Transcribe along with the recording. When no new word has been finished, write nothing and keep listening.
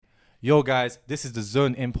Yo guys, this is the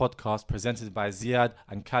Zone In podcast presented by Ziyad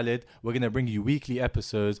and Khalid. We're going to bring you weekly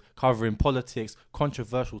episodes covering politics,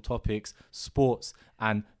 controversial topics, sports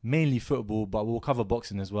and mainly football, but we'll cover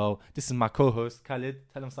boxing as well. This is my co-host Khalid.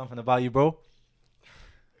 Tell them something about you, bro.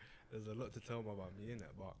 There's a lot to tell about me, innit?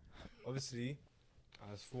 But obviously,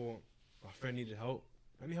 I just thought my friend needed help.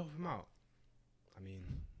 Let me help him out. I mean,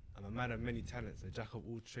 I'm a man of many talents, a jack of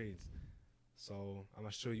all trades. So I'm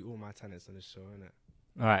going to show you all my talents on this show, innit?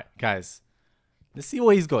 All right, guys. Let's see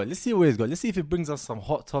what he's got. Let's see if it brings us some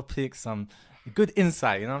hot topics, some good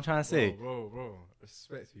insight. You know what I'm trying to say? Bro.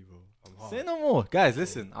 Respect me, bro. I'm hard. Say no more. Guys,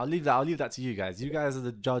 listen. I'll leave that to you guys. You guys are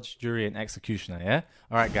the judge, jury, and executioner, yeah?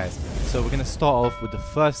 All right, guys. So we're going to start off with the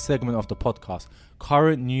first segment of the podcast,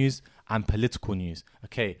 current news and political news.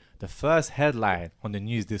 Okay, the first headline on the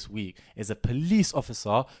news this week is a police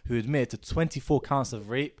officer who admitted to 24 counts of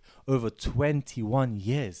rape over 21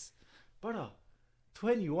 years. Brother,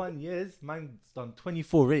 21 years, man's done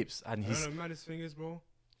 24 rapes and he's... The maddest thing is, bro,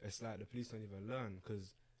 it's like the police don't even learn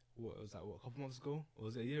because a couple months ago? Or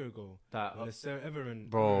was it a year ago? The Sarah Everin thing.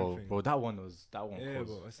 Bro, that one was... Yeah,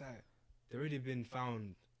 bro, it's like, they've already been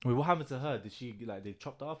found... Wait, what happened to her? Did she, they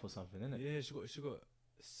chopped her up or something, innit? Yeah, she got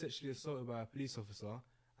sexually assaulted by a police officer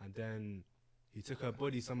and then he took her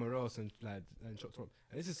body somewhere else and chopped her up.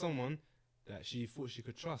 And this is someone that she thought she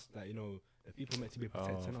could trust, that, you know, the people meant to be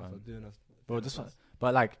protecting us or doing us. Bro, this one...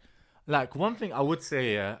 But like one thing I would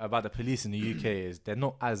say about the police in the UK is they're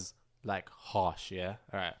not as harsh, yeah.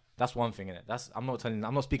 All right, that's one thing in it. I'm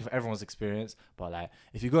not speaking for everyone's experience, but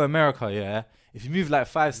if you go to America, yeah, if you move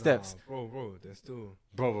 5 steps, bro, they're still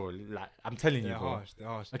bro, I'm telling you, bro. They're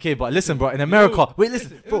harsh. Okay, but listen, bro, in America,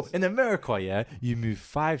 in America, yeah, you move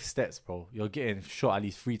 5 steps, bro, you're getting shot at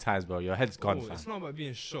least 3 times, bro. Your head's gone, fam. It's not about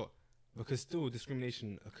being shot. Because still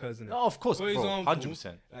discrimination occurs in it. No, of course, for example,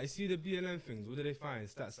 100%. I see the BLM things. What do they find?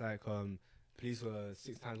 Stats like police were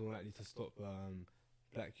 6 times more likely to stop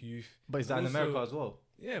black youth. But is that in America as well?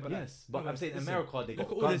 Yeah, but yes. But I'm saying in America they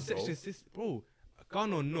got all guns, the sexist bro.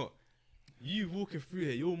 Gun or not, you walking through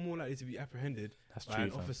here, you're more likely to be apprehended by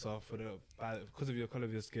an officer because of your colour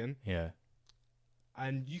of your skin. Yeah.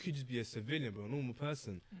 And you could just be a civilian, bro, a normal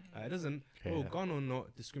person. It doesn't, gun or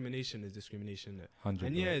not, discrimination is discrimination. 100%.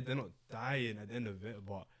 And yeah, they're not dying at the end of it,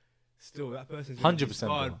 but still, that person's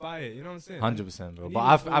 100% by it. You know what I'm saying? 100%, bro.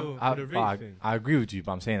 But I agree with you.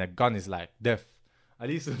 But I'm saying a gun is like death. At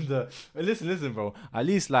least with the listen, bro. At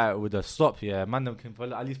least with the stop here, man, them can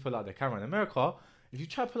at least pull out the camera. In America, if you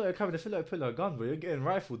try to pull out a camera, they feel like pull out a gun, bro. You're getting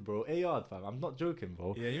rifled, bro. AR, fam. I'm not joking,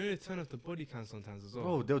 bro. Yeah, you need to turn off the body cam sometimes as well.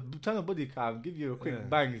 Bro, they'll turn the body cam, give you a quick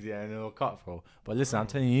bangs, and it'll cut, bro. But listen, I'm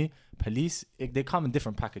telling you, police, they come in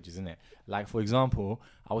different packages, innit? Like, for example,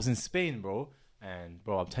 I was in Spain, bro. And,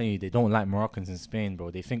 bro, I'm telling you, they don't like Moroccans in Spain,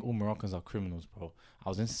 bro. They think all Moroccans are criminals, bro. I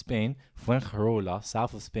was in Spain, Fuengirola,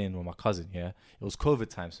 south of Spain, with my cousin, yeah? It was COVID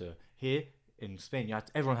time, so here in Spain,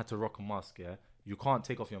 everyone had to rock a mask, yeah? You can't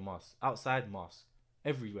take off your mask. Outside, mask.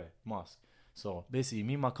 Everywhere, mask. So basically,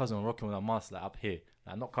 me and my cousin were rocking with a mask up here,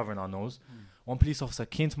 not covering our nose. One police officer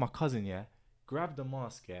came to my cousin, yeah, grabbed the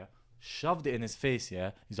mask, yeah, shoved it in his face, yeah.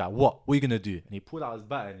 He's like, "What are you gonna do?" And he pulled out his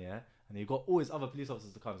baton, yeah, and he got all his other police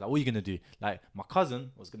officers to come. He's like, "What are you gonna do?" Like, my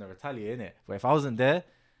cousin was gonna retaliate, innit? But if I wasn't there,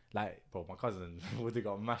 bro, my cousin would have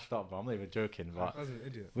got mashed up, bro. I'm not even joking, but cousin's an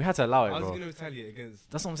idiot. We had to allow it, bro. I was gonna retaliate against.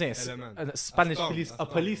 That's what I'm saying. LMN. A Spanish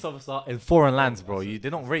police officer in foreign lands, bro. They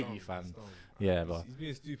don't rate you, fam. Yeah, but he's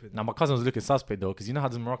being stupid. Now my cousin was looking suspect though, because you know how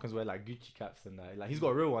the Moroccans wear Gucci caps and he's got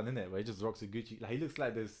a real one, innit, where he just rocks a Gucci. He looks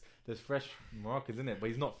like there's fresh Moroccans, innit, but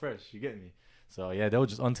he's not fresh. You get me? So yeah, they were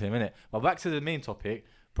just onto him, innit. But back to the main topic,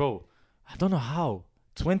 bro. I don't know how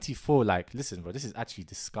 24. Listen, bro, this is actually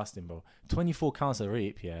disgusting, bro. 24 counts of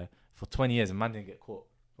rape, yeah, for 20 years, and man didn't get caught,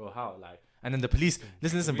 bro. How? And then the police.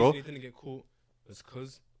 Listen, bro. He didn't get caught was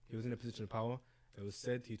because he was in a position of power. It was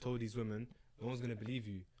said he told these women, no one's gonna believe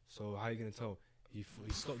you. So how are you going to tell? He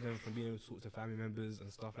stopped them from being able to talk to family members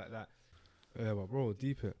and stuff like that. Yeah, but bro,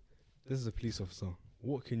 deep it. This is a police officer.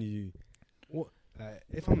 What can you...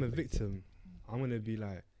 if I'm a victim, I'm going to be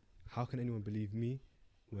like, how can anyone believe me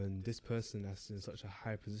when this person that's in such a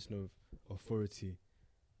high position of authority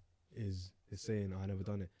is saying, I never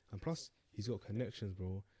done it. And plus, he's got connections,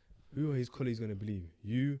 bro. Who are his colleagues going to believe?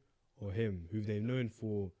 You or him, who they've known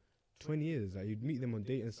for 20 years? You'd meet them on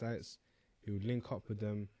dating sites, he would link up with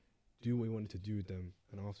them, do what he wanted to do with them,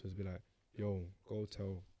 and afterwards be like, yo, go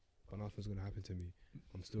tell, but nothing's going to happen to me.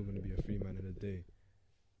 I'm still going to be a free man in a day.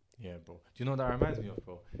 Yeah, bro. Do you know what that reminds me of,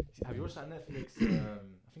 bro? Have you watched that Netflix, I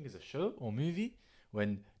think it's a show or movie,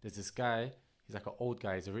 when there's this guy, he's an old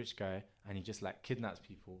guy, he's a rich guy, and he just kidnaps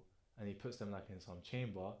people, and he puts them in some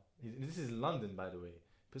chamber. This is London, by the way.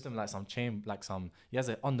 puts them like some chain, like some. He has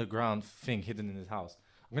an underground thing hidden in his house.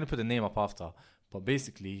 I'm gonna put the name up after, but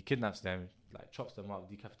basically he kidnaps them, like chops them up,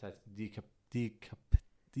 decapitates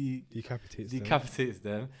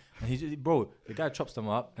them, and he just, bro, the guy chops them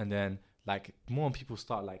up, and then like more people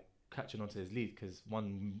start like catching onto his lead because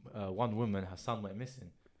one woman, her son went missing.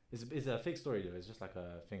 It's a fake story though. It's just like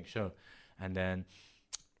a thing show, and then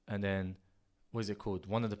what is it called?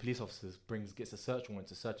 One of the police officers gets a search warrant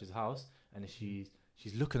to search his house, and she's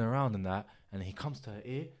looking around and that, and he comes to her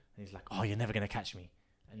ear and he's like, "Oh, you're never gonna catch me,"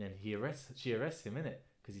 and then she arrests him, innit?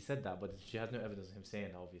 Because he said that, but she has no evidence of him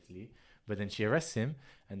saying that, obviously. But then she arrests him,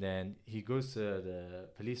 and then he goes to the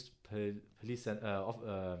police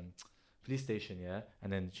station, yeah.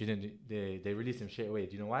 And then they released him straight away.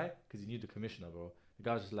 Do you know why? Because he knew the commissioner, bro. The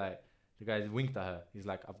guy was just like, the guy winked at her. He's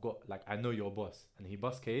like, I know your boss, and he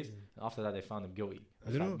bust case. And after that, they found him guilty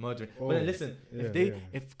of like murdering. But then listen,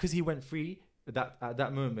 because he went free, at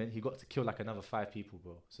that moment he got to kill like another 5 people,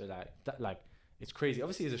 bro. So like it's crazy.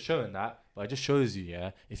 Obviously, there's a show in that, but it just shows you,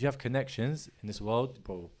 yeah, if you have connections in this world,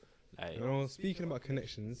 bro. Like, speaking about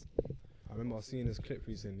connections, I remember I was seeing this clip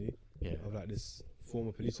recently of like this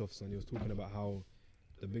former police officer, and he was talking about how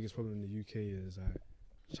the biggest problem in the UK is like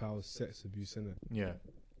child sex abuse, innit? Yeah.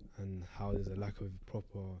 And how there's a lack of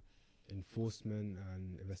proper enforcement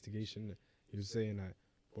and investigation. He was saying like,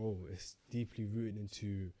 bro, it's deeply rooted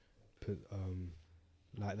into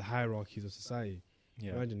like the hierarchies of society.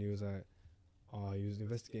 Yeah. Imagine he was like, he was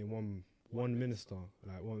investigating one minister,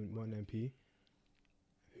 like one MP,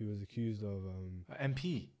 who was accused of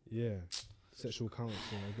MP. Yeah, sexual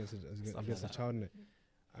counseling against a child, innit?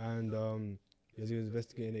 And as he was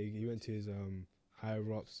investigating it, he went to his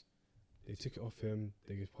higher ups. They took it off him.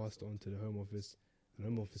 They passed it on to the Home Office. And the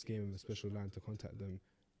Home Office gave him a special line to contact them.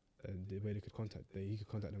 And the way he could contact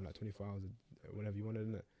them like 24 hours, whenever he wanted,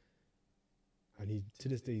 innit? And to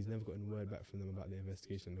this day, he's never gotten word back from them about the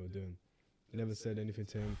investigation they were doing. They never said anything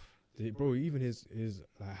to him. Bro, even his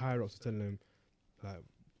like higher ups were telling him, like,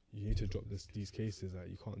 you need to drop these cases. Like,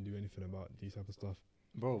 you can't do anything about these type of stuff.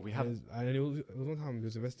 Bro, we have. And it was one time he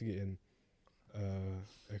was investigating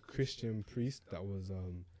a Christian priest that was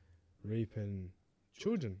raping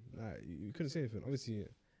children. Like, you couldn't say anything. Obviously,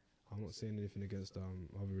 I'm not saying anything against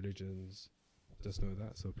other religions. Just know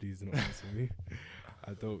that. So please do not answer me.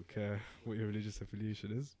 I don't care what your religious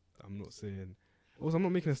affiliation is. I'm not saying. Also, I'm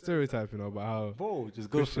not making a stereotype, about how. Bro, just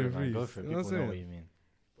go for it, man. Go for it. People know what you mean.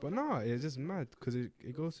 But no, it's just mad because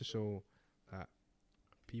it goes to show that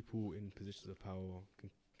people in positions of power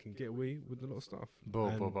can get away with a lot of stuff.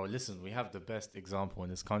 Bro, listen, we have the best example in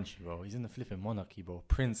this country, bro. He's in the flipping monarchy, bro.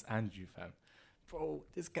 Prince Andrew, fam. Bro,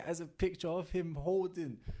 this guy has a picture of him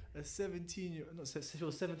holding a 17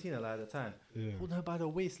 or 17 at the time. Yeah. Holding her by the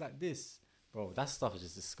waist like this. Bro, that stuff is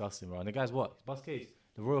just disgusting, bro. And the guy's what? Bust case.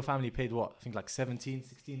 The royal family paid what? I think like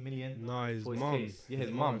 16 million. No, his mum. Yeah,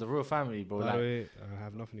 his mum, the royal family, bro. By the way, I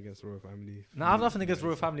have nothing against the royal family. No, I have nothing against the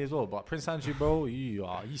royal family as well. But Prince Andrew, bro, you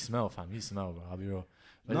smell, fam. You smell, bro. I'll be real.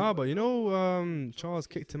 But Charles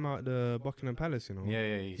kicked him out the Buckingham Palace,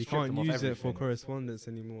 Yeah. He can't use it for correspondence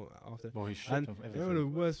anymore after. Bro, he stripped him of everything. You know the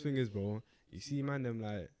worst thing is, bro, you see man them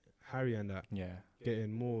like Harry and that. Yeah.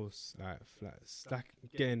 Getting more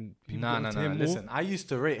getting people. Nah. Listen, I used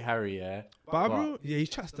to rate Harry, yeah. But bro, he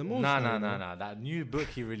chats the most. Nah. That new book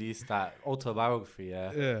he released, that autobiography,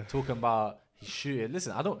 yeah. Talking about he's shooting.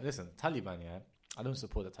 Listen, Taliban, yeah. I don't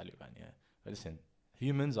support the Taliban, yeah. But listen,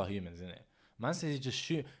 humans are humans, innit? Man says he just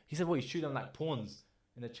shoot. He said, he shoot them like pawns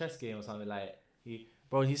in a chess game or something. Like he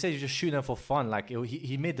said he just shoot them for fun. Like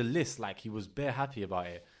he made the list. Like he was bare happy about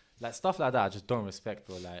it. Like stuff like that, I just don't respect,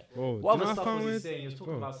 bro. Like, what other stuff was he saying? He was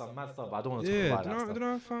talking about some mad stuff, but I don't want to talk about that stuff. You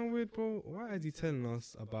know what I found weird, bro? Why is he telling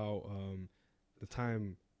us about the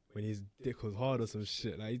time when his dick was hard or some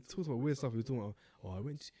shit? Like, he talks about weird stuff. He was talking about,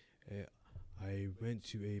 I went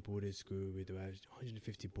to a boarding school with about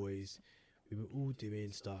 150 boys. We were all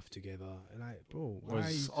doing stuff together. And like, bro,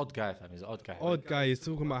 he's an odd guy, fam. He's an odd guy. Odd guy. He's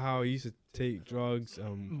talking about how he used to take drugs.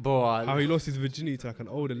 How he lost his virginity to like an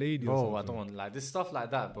older lady. Bro, I don't want like this stuff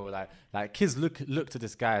like that, bro. Like kids look to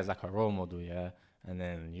this guy as like a role model, yeah. And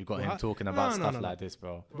then you got him talking about stuff like this,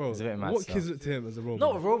 bro. Bro, it's a bit mad what stuff. kids look to him as a role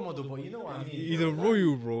model? Not a role model, but you know what I mean. He's a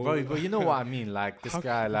royal, bro. But you know what I mean. Like this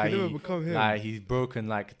guy, like he's broken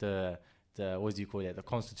like the what do you call it? The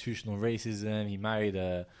constitutional racism. He married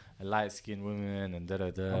a light-skinned woman and bro.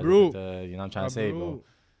 You know what I'm trying to say, bro.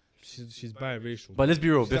 She's biracial. But let's be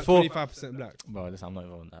real. She's before 25% black. Bro, listen, I'm not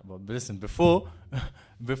even on that. But listen, before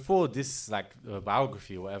this like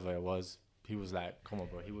biography or whatever it was, he was like, come on,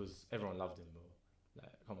 bro. Everyone loved him, bro.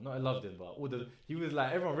 Like, Come on, not in London, but he was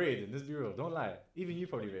like, everyone rated him. Let's be real. Don't lie. Even you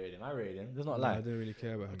probably rated him. I rated him. Let's not lie. I didn't really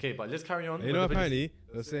care about him. Okay, but let's carry on. You know, apparently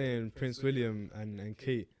they're saying Prince William and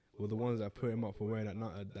Kate were the ones that put him up for wearing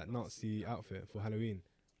that Nazi outfit for Halloween,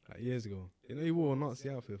 like years ago. You know, he wore a Nazi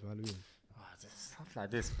outfit for Halloween. Stuff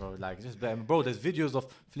like this, bro. Like, just better. Bro, there's videos of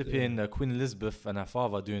flipping Queen Elizabeth and her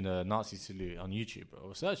father doing a Nazi salute on YouTube,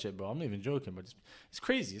 bro. Search it, bro. I'm not even joking, but it's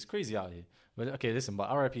crazy. It's crazy out here. But okay, listen, but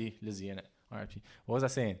R.I.P. Lizzie, innit? R.I.P. What was I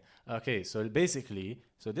saying? Okay, so basically,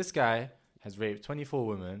 this guy has raped 24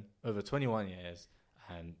 women over 21 years,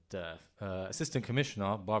 and Assistant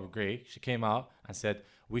Commissioner Barbara Gray, she came out and said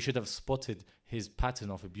we should have spotted his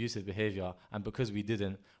pattern of abusive behavior, and because we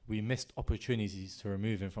didn't, we missed opportunities to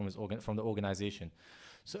remove him from the organization.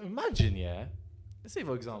 So imagine, let's say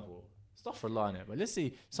for example, stuff for law, but let's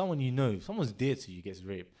say someone's dear to you gets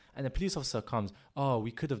raped, and the police officer comes, oh,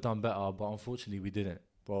 we could have done better, but unfortunately we didn't.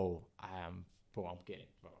 I'm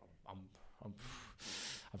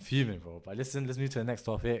fuming, bro. But listen, let's move to the next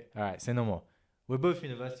topic. All right, say no more. We're both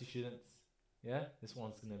university students. Yeah, this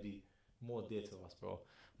one's gonna be more dear to us, bro.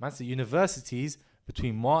 Man said universities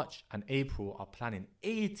between March and April are planning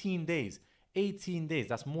 18 days. 18 days.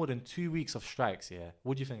 That's more than 2 weeks of strikes. Yeah.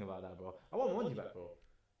 What do you think about that, bro? I want my money back, bro.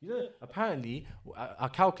 You know, apparently, I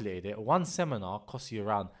calculated it. One seminar costs you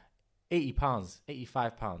around £80,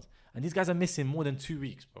 £85, and these guys are missing more than 2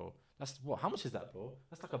 weeks, bro. That's what? How much is that, bro?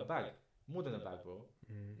 That's like a bag, more than a bag, bro.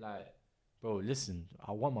 Like, bro, listen,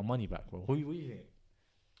 I want my money back, bro. What do you think?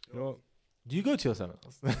 You know what? Do you go to your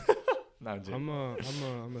seminars? No, I'm joking.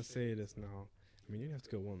 I'm gonna say this now. I mean, you have to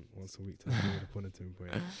go once a week to the point.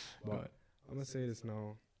 But I'm gonna say this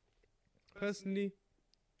now. Personally,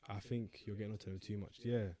 I think you're getting onto them too much.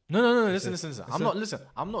 Yeah. No. Listen.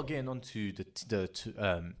 I'm not getting onto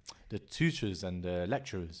the tutors and the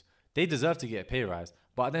lecturers. They deserve to get a pay rise,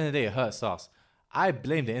 but at the end of the day, it hurts us. I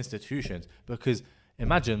blame the institutions because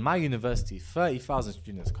imagine my university, 30,000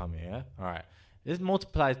 students come here. Yeah? All right, let's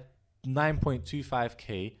multiply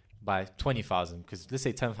 9.25k by 20,000 because let's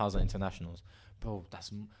say 10,000 internationals, bro.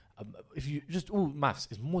 That's if you just all maths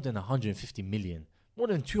is more than 150 million. More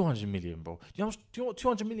than 200 million, bro. Do you know what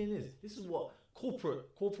 200 million is? This is what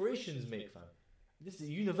corporations make, fam.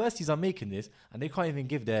 Universities are making this, and they can't even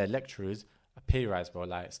give their lecturers a pay rise, bro.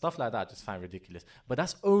 Like, stuff like that, I just find ridiculous. But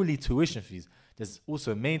that's only tuition fees. There's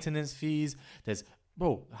also maintenance fees.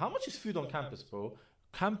 Bro, how much is food on campus, bro?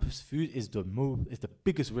 Campus food is the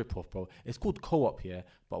biggest rip-off, bro. It's called Co-op here,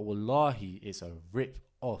 but wallahi, it's a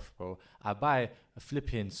rip-off, bro. I buy a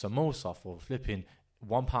flipping samosa for flipping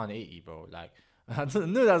 £1.80, bro. Like, I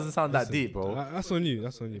don't know, that doesn't sound that deep, bro. That's on you.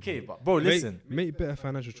 Okay, but bro, listen. Make better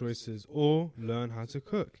financial choices or learn how to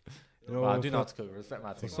cook. You know, I do know how to cook. Respect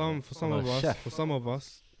my team. For some of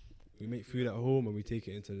us, we make food at home and we take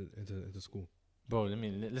it into school. Bro,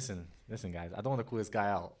 listen, guys. I don't want to call this guy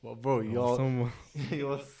out, but bro, you're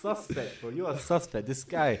a suspect, bro. You're a suspect. This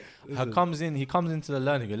guy comes into the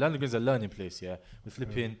learning. The learning is a learning place, yeah. With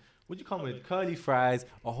flipping, what do you come with? Curly fries,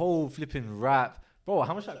 a whole flipping wrap. Bro,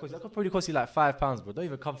 how much that cost? That could probably cost you like £5, bro. Don't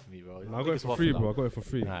even come for me, bro. No, I got it for free, bro. I got it for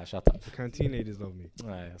free. Alright, shut up. The canteen ladies love me.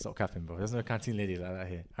 Alright, stop capping, bro. There's no canteen ladies like that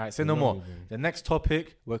here. Alright, say no more. The next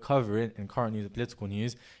topic we're covering in current news, political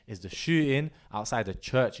news, is the shooting outside a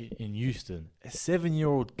church in Houston. A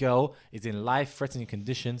 7-year-old girl is in life-threatening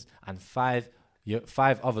conditions, and five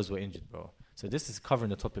others were injured, bro. So this is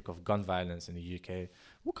covering the topic of gun violence in the UK.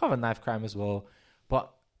 We'll cover knife crime as well,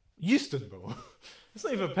 but Houston, bro. It's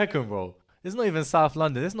not even Peckham, bro. This is not even South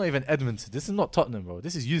London. This is not even Edmonton. This is not Tottenham, bro.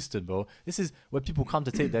 This is Euston, bro. This is where people come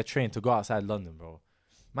to take their train to go outside London, bro.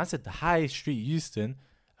 Man said the High Street, Euston,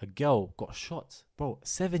 a girl got shot. Bro,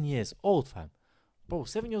 7 years old, fam. Bro,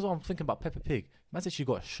 7 years old, I'm thinking about Peppa Pig. Man said she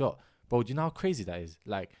got shot. Bro, do you know how crazy that is?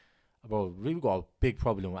 Like, bro, we've got a big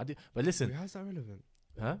problem. But listen. Wait, how's that relevant?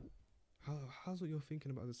 Huh? How's what you're thinking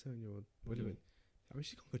about the 7-year-old? What do you mean? I mean,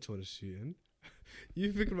 she can't control the shooting.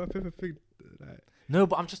 You thinking about Peppa Pig? Like. No,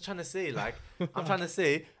 but I'm just trying to say,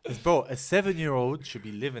 bro, a 7-year-old should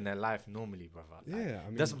be living their life normally, brother. Like, yeah, I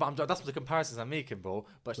mean, that's the comparisons I'm making, bro.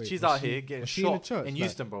 But wait, she's out here getting shot in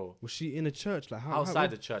Houston, bro. Was she in a church? Like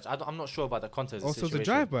outside the church? I'm not sure about the context. Oh, so it's a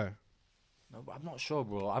drive-by. No, but I'm not sure,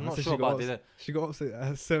 bro. I'm not sure about this. She got upset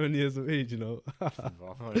at 7 years of age, you know.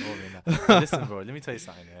 Bro, I'm not involved in that. Listen, bro, let me tell you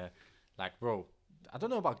something. Yeah, like, bro, I don't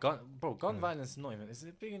know about gun violence. Not even. Is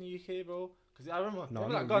it big in the UK, bro? Because I remember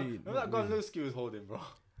that gun Lewski was holding, bro.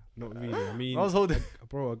 Not really. I mean, I was holding.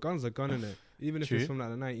 Bro, a gun's a gun, innit? Even if it's from like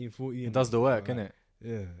the 1940s. It does the work, innit?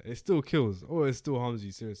 Yeah, it still kills or it still harms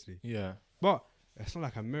you, seriously. Yeah. But it's not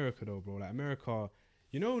like America though, bro. Like America,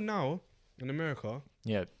 you know now in America,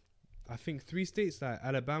 yeah, I think 3 states like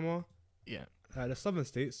Alabama, the southern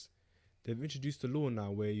states, they've introduced a law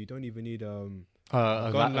now where you don't even need a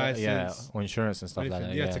gun license, yeah, or insurance and stuff like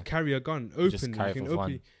that. Yeah, to carry a gun openly. Just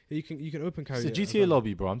carry You can open carry. It's a GTA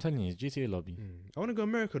lobby, bro. I'm telling you, it's GTA lobby. I want to go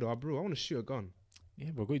America though, bro. I want to shoot a gun.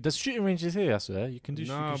 Yeah, bro. There's shooting ranges here, I swear. You can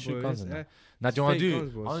shoot guns and that. Now, do you want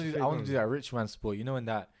to do? I want to do that rich man sport. You know, in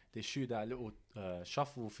that they shoot that little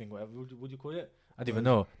shuffle thing, whatever. What do you call it? I don't even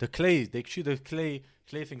know. The clay. They shoot the clay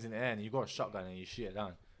things in the air, and you got a shotgun and you shoot it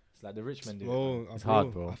down. It's like the rich men do. It's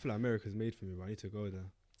hard, bro. I feel like America's made for me, bro. I need to go there.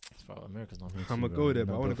 America's not made. I'm gonna go there,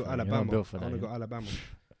 but I want to go Alabama. I want to go Alabama.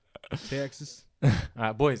 Texas. All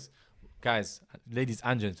right, boys. Guys, ladies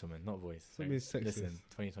and gentlemen, not boys. Listen,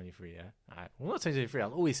 2023, yeah? All right. Well, not 2023.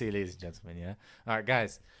 I'll always say ladies and gentlemen, yeah? All right,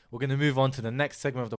 guys, we're going to move on to the next segment of the